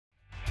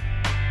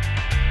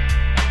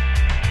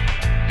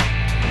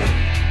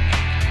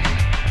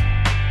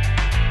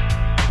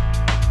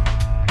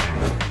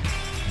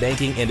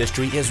banking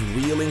industry is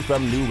reeling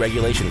from new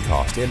regulation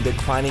costs and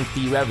declining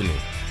fee revenue,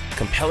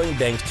 compelling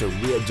banks to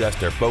readjust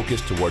their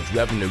focus towards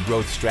revenue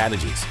growth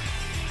strategies.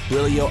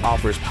 Brilio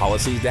offers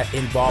policies that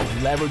involve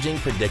leveraging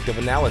predictive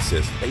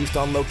analysis based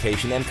on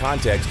location and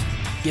context,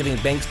 giving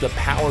banks the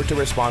power to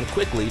respond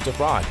quickly to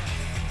fraud.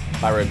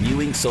 By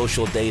reviewing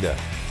social data,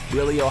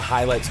 Brilio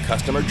highlights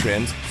customer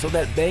trends so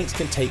that banks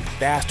can take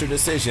faster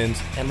decisions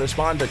and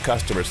respond to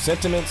customer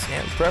sentiments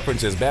and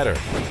preferences better.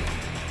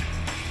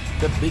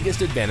 The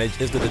biggest advantage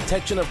is the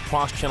detection of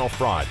cross-channel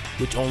fraud,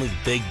 which only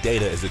big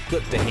data is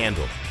equipped to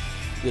handle.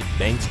 With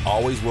banks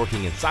always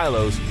working in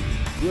silos,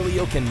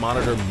 Brilio can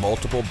monitor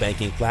multiple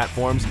banking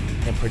platforms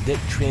and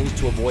predict trends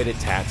to avoid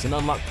attacks and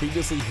unlock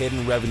previously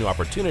hidden revenue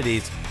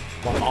opportunities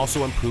while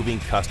also improving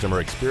customer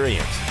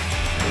experience.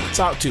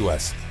 Talk to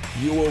us.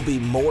 You will be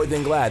more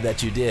than glad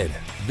that you did.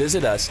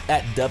 Visit us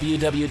at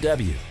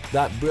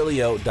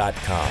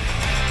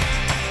www.brilio.com.